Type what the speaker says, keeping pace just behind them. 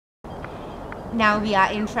Now we are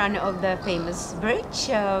in front of the famous bridge,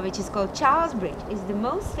 which is called Charles Bridge. It's the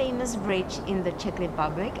most famous bridge in the Czech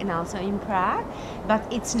Republic and also in Prague, but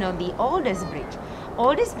it's not the oldest bridge.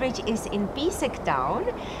 Oldest bridge is in Písek town,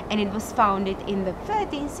 and it was founded in the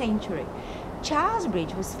 13th century. Charles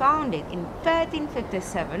Bridge was founded in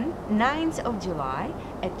 1357, 9th of July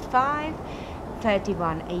at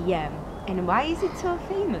 5:31 a.m. And why is it so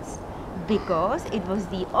famous? Because it was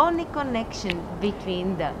the only connection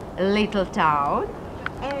between the little town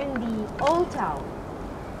and the old town.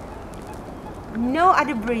 No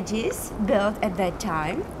other bridges built at that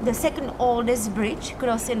time. The second oldest bridge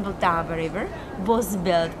crossing Vltava River was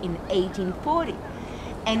built in 1840.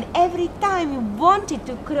 And every time you wanted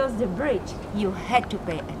to cross the bridge, you had to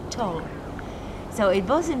pay a toll. So it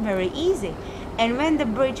wasn't very easy. And when the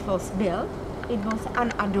bridge was built, it was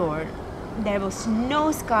unadorned. There was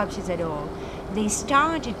no sculptures at all. They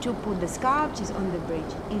started to put the sculptures on the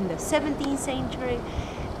bridge in the 17th century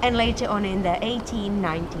and later on in the 18th,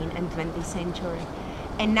 19th and 20th century.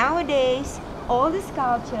 And nowadays, all the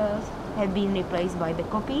sculptures have been replaced by the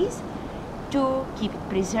copies to keep it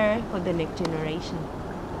preserved for the next generation.